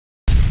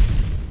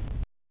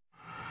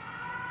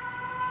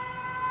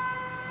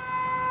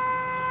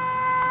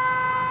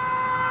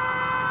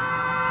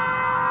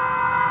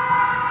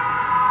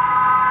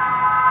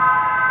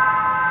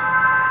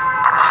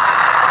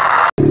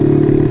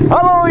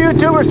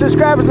YouTubers,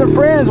 subscribers, and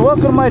friends,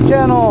 welcome to my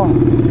channel.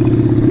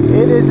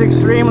 It is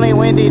extremely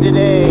windy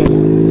today.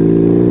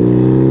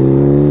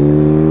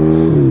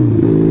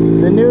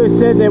 The news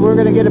said that we're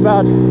going to get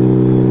about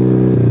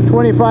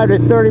 25 to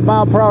 30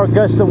 mile per hour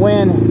gusts of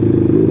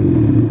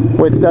wind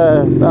with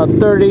about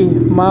 30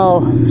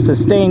 mile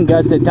sustained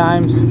gusts at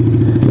times,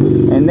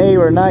 and they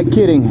were not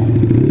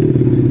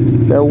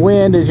kidding. The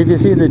wind, as you can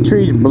see, the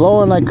trees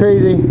blowing like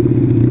crazy,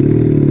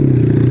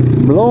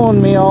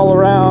 blowing me all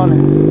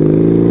around,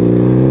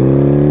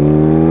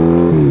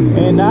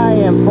 and I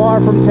am far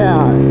from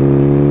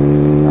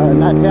town,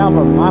 not town,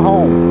 but my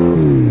home.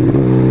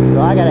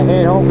 So I gotta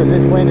head home because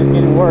this wind is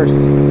getting worse.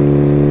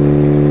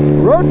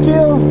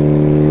 Roadkill.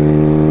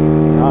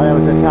 Oh, that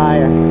was a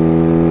tire.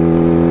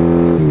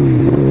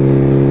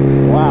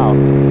 Wow,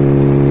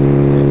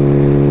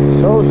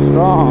 so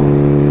strong.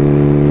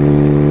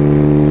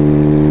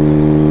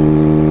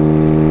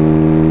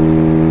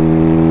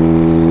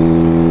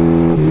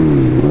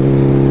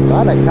 A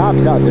lot of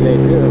cops out today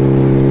too.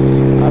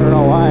 I don't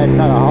know why. It's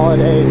not a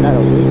holiday, it's not a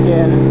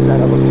weekend, it's not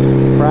a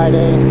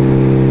Friday.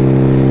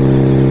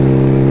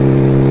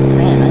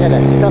 Man, I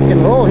gotta tuck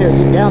and roll here,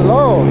 get down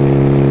low.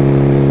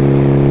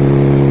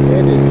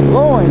 It is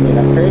blowing me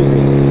like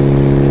crazy.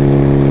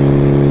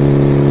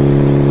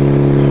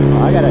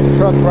 Oh, I got a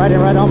truck riding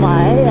right on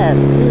my ass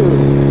too.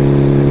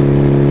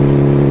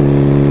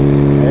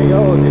 There he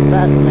goes, he's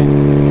passing me.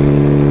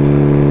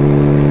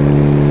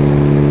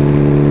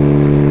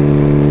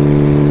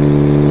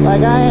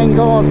 Like I ain't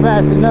going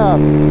fast enough.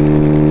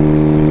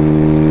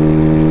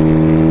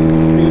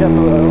 Speed up a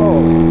little.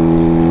 Oh,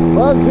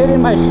 bugs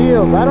hitting my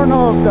shields. I don't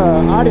know if the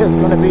audio is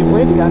going to be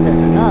windy on this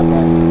or not,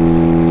 but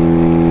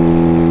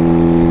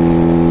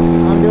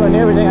I'm doing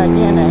everything I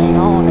can to hang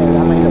on.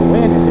 I mean, the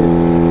wind is just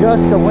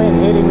gusts of wind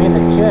hitting me in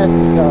the chest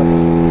and stuff.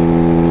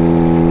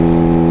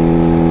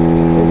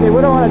 You see,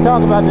 what do I want to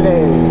talk about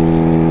today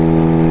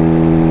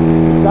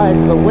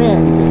besides the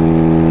wind?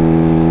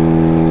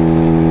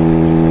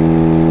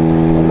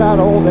 About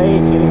old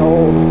age, getting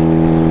old.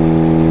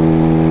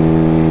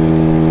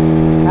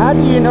 How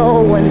do you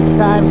know when it's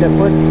time to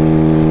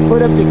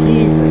put up the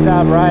keys and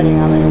stop riding?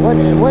 I mean,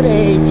 what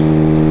age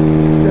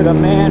should a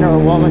man or a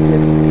woman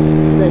just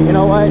say, you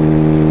know what,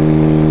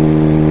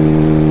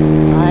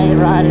 I ain't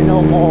riding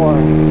no more?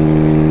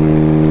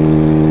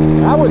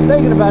 I was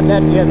thinking about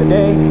that the other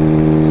day.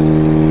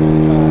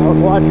 I was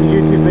watching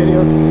YouTube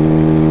videos,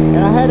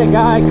 and I had a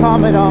guy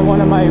comment on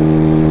one of my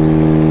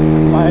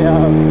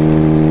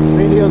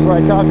videos where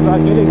I talked about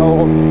getting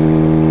old,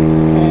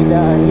 and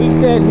he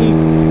said he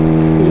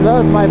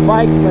loves my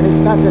bike, but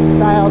it's not the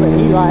style that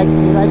he likes.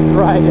 He likes to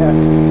ride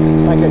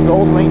like a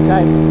Goldwing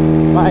type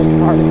bike,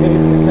 Harley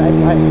Davidson type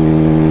bike,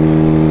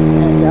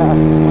 and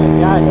my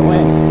God, the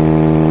wind.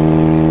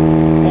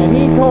 And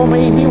he told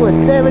me he was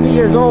 70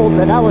 years old,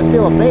 that I was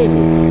still a baby,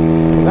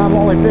 because I'm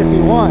only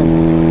 51.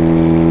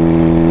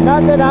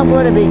 Not that I'm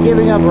going to be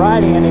giving up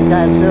riding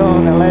anytime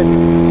soon, unless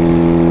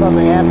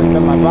something happens to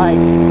my bike.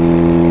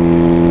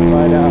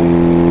 But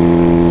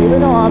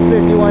even though I'm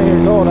 51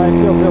 years old, I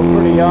still feel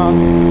pretty young.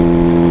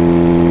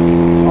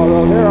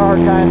 Although there are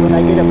times when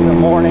I get up in the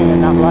morning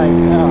and I'm like,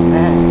 oh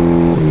man,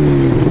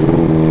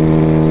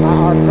 my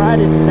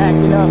arthritis is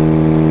acting up. I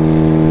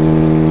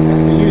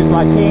have to use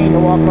my cane to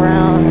walk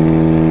around.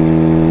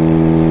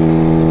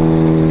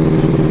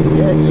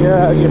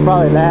 You're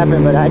probably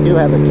laughing, but I do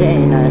have a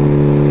cane.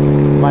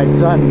 My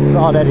son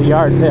saw it at a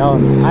yard sale.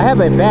 I have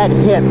a bad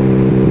hip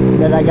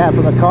that I got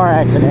from a car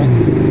accident.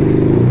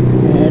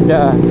 And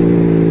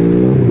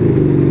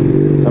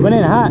coming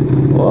in hot.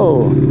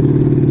 Whoa.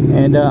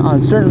 And on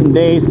certain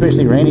days,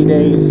 especially rainy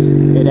days,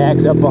 it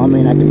acts up on me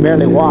and I can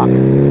barely walk. I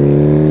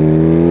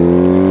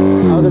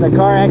was in a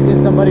car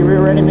accident, somebody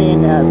rear-ended me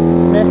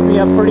and messed me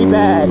up pretty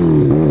bad.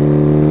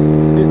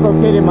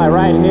 Dislocated my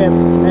right hip,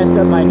 messed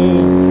up my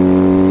knee.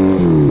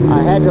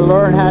 I had to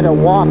learn how to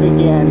walk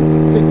again.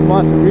 6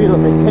 months of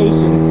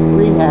rehabilitation.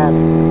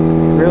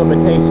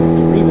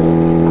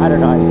 I don't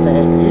know how you say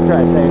it. You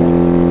try saying it.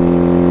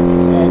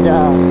 And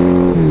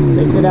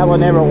they said I will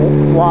never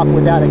walk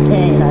without a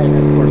cane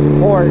for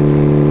support.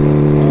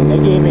 And they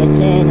gave me a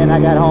cane, and I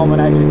got home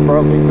and I just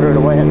broke it, threw it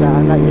away. I said,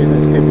 I'm not using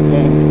a stupid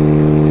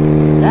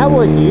cane. That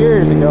was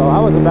years ago. I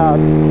was about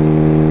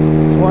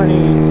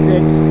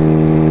 26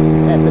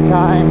 at the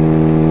time.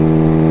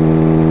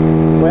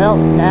 Well,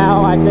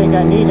 now I think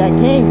I need that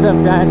cane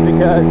sometimes,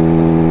 because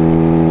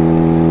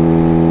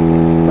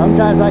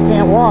sometimes I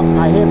can't walk.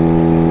 My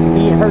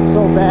knee hurts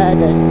so bad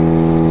that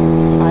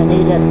I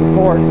need that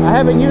support. I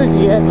haven't used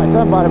it yet. My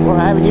son bought it for me.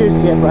 I haven't used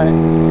it yet, but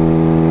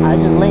I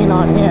just lean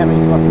on him.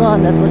 He's my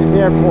son. That's what he's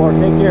there for.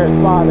 Take care of his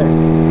father.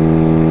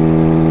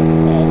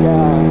 And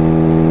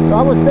so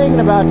I was thinking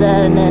about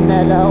that, and then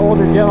that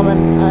older gentleman,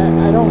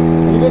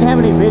 he didn't have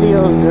any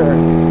videos or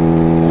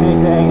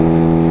anything.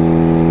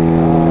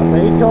 But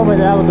he told me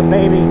that I was a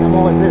baby. I'm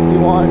only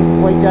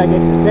 51. Wait till I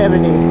get to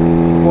 70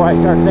 before I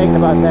start thinking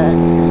about that.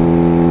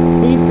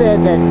 He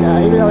said that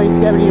even though he's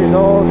 70 years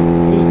old,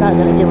 he's not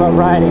going to give up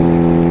riding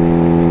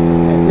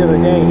until the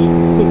day he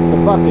kicks the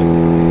bucket.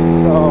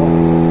 So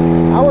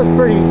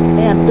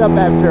up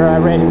after I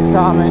read his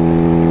comment.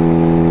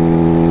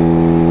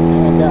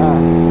 And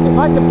if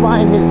I can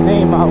find his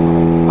name,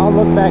 I'll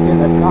look back in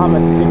the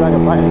comments and see if I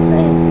can find his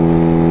name.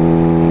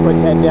 Put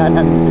that down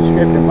in the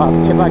description box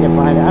if I can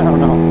find it. I don't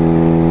know.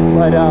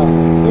 But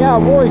yeah,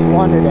 I've always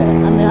wondered that.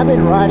 I mean, I've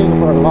been riding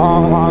for a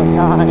long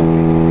time,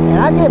 and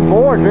I get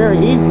bored very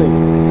easily.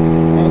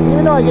 And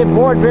even though I get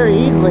bored very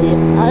easily,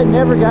 I've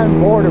never gotten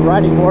bored of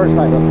riding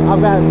motorcycles.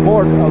 I've gotten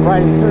bored of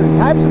riding certain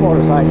types of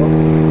motorcycles,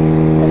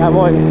 and I've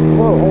always,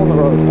 whoa, hold the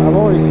road. I've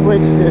always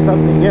switched to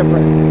something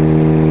different.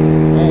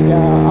 And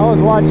I was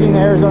watching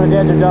Arizona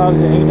Desert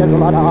Dogs, and he does a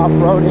lot of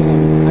off-roading,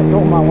 and I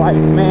told my wife,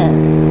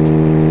 man,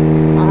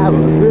 I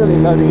would really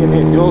love to get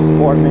me a dual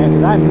sport, man,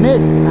 because I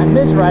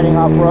miss riding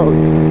off-road. I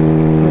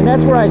mean,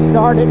 that's where I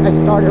started. I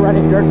started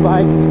riding dirt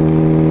bikes,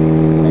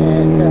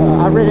 and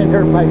I've ridden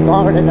dirt bikes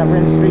longer than I've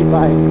ridden street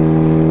bikes.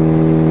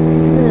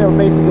 You know,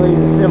 basically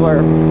the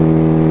similar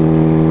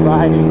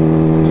riding,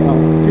 you know,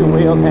 two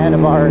wheels,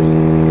 handlebars,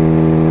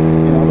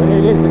 you know, but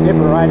it is a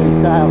different riding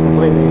style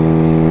completely.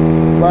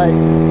 But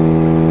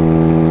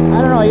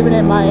I don't know, even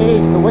at my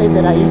age, the way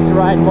that I used to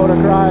ride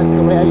motocross,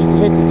 the way I used to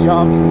hit the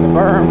jumps and the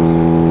berms,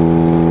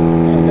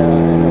 and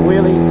the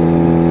wheelies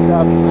and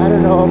stuff, I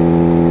don't know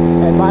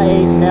at my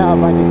age now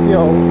if I can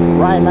still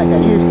ride like I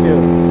used to.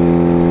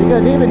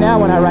 Because even now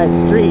when I ride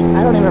street,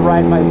 I don't even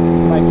ride my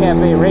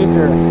Cafe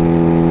Racer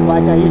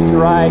like I used to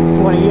ride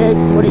 20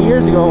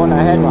 years ago when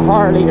I had a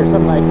Harley or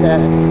something like that.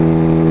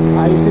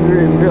 I used to be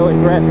a real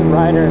aggressive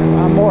rider.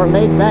 I'm more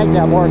laid back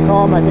now, more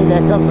calm. I think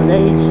that comes with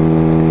age.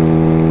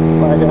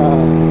 But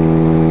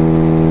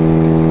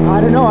I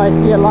don't know, I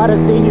see a lot of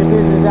senior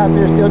citizens out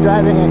there still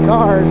driving in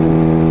cars.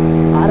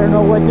 I don't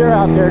know what they're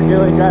out there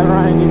doing, driving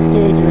around in these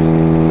cages.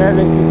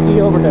 Barely can see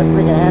over the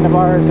freaking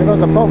handlebars. There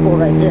goes a Popo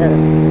right there.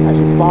 I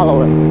should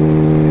follow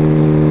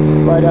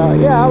him. But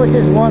yeah, I was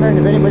just wondering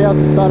if anybody else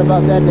has thought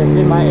about that that's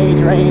in my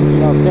age range. You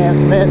know, Sam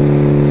Smith,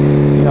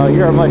 you know,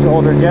 you're a much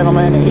older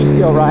gentleman and he's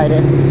still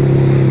riding.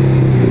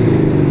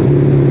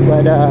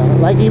 But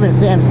like even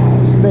Sam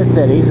Smith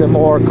said, he's a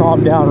more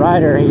calmed down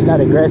rider. He's not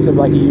aggressive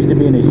like he used to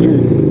be in his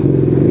youth.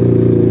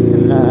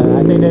 And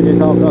I think that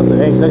just all comes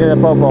with age. Look at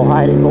the Popo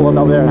hiding, pulling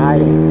over there and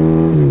hiding.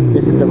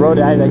 This is the road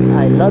I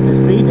love to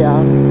speed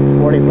down,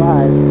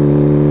 45.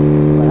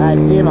 But I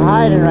see him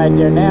hiding right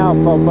there now,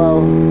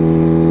 Popo.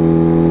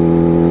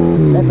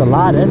 That's a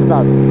lot. That's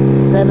about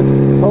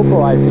 7th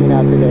Popo I've seen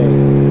out today.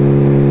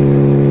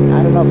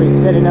 I don't know if he's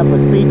setting up a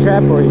speed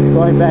trap or he's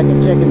going back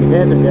and checking the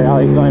desert there. Oh,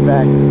 he's going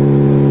back,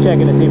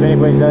 checking to see if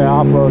anybody's there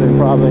off-roading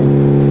probably.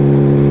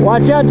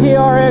 Watch out,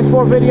 TRX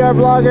 450R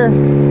Blogger.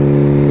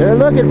 They're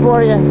looking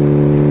for you.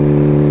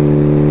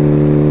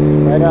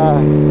 But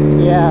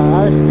yeah,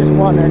 I was just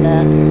wondering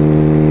that.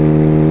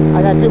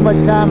 I got too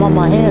much time on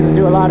my hands to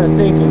do a lot of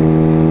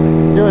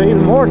thinking. Do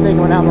even more thinking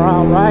when I'm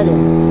around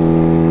riding.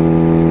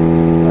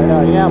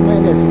 But yeah,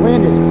 man, this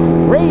wind is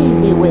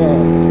crazy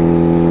wind.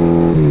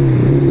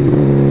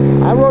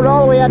 I rode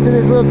all the way out to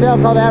this little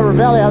town called Aver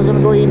Valley. I was going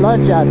to go eat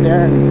lunch out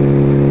there,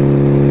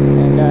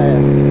 and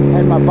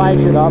had my bike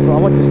shut off. When I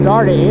went to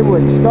start it, it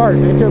wouldn't start.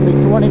 It took me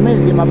 20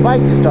 minutes to get my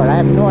bike to start. I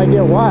have no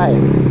idea why.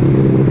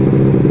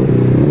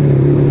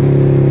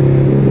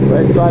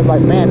 But so I was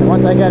like, man,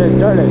 once I got it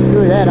started,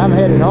 screw that. I'm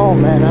heading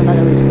home, man. I'm not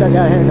going to be stuck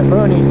out here in the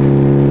boonies.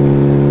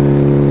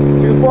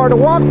 Too far to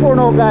walk for an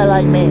old guy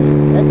like me.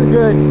 That's a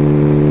good,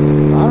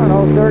 I don't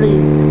know,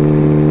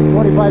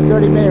 25,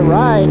 30 minute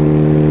ride.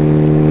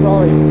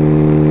 Probably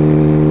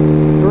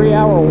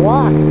 3-hour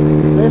walk,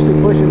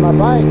 especially pushing my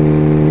bike.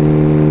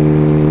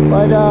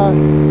 But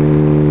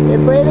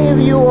if any of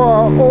you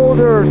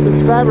older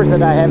subscribers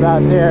that I have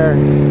out there,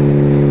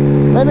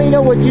 let me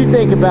know what you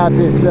think about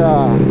this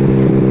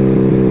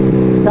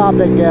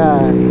topic.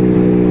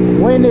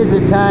 When is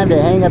it time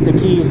to hang up the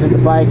keys in the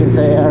bike and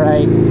say, all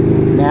right,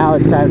 now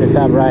it's time to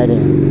stop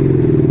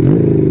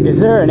riding? Is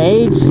there an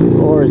age,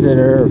 or is it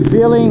a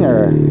feeling,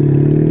 or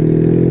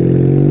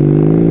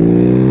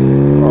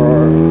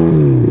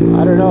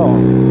I don't know.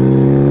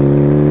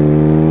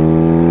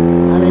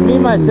 I mean, me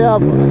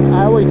myself,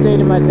 I always say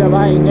to myself,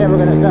 I ain't never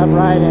gonna stop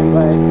riding,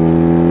 but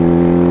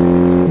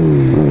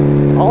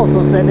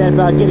also said that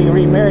about getting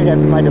remarried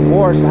after my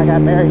divorce. I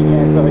got married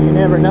again, so you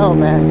never know,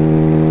 man.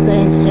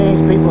 Things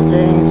change, people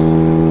change,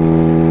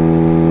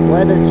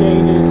 weather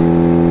changes.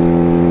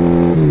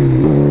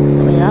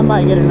 I mean, I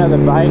might get another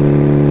bike.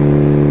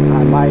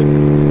 I might.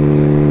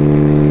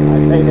 I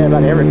say that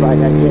about every bike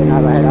I get, and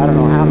I've had I don't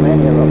know how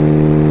many of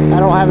them. I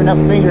don't have enough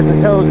fingers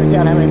and toes to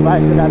count how many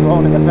bikes that I've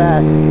owned in the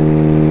past.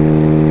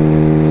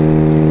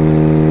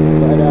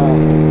 But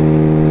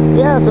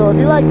yeah, so if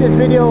you like this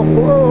video,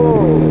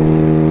 whoa,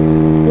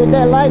 hit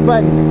that like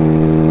button.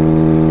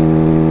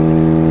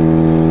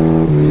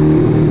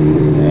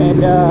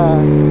 And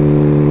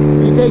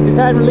if you take the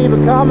time to leave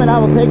a comment, I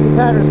will take the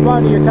time to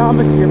respond to your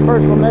comments and your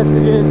personal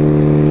messages.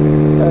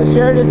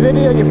 Share this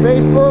video on your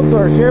Facebook,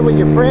 or share it with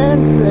your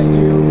friends that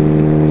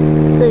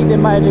you think they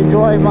might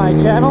enjoy my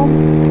channel.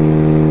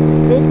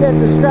 Hit that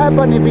subscribe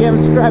button if you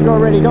haven't subscribed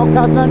already. Don't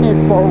cost nothing,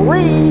 it's for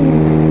free.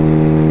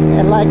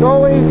 And like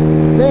always,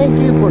 thank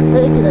you for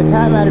taking the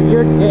time out of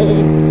your day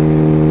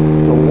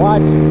to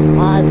watch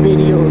my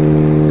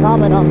videos,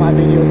 comment on my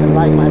videos, and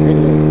like my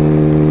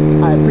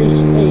videos. I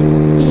appreciate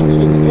each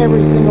and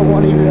every single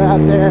one of you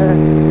out there.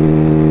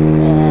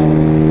 And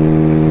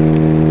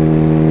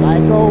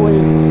like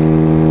always,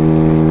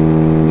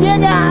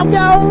 I'm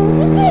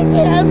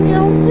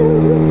going to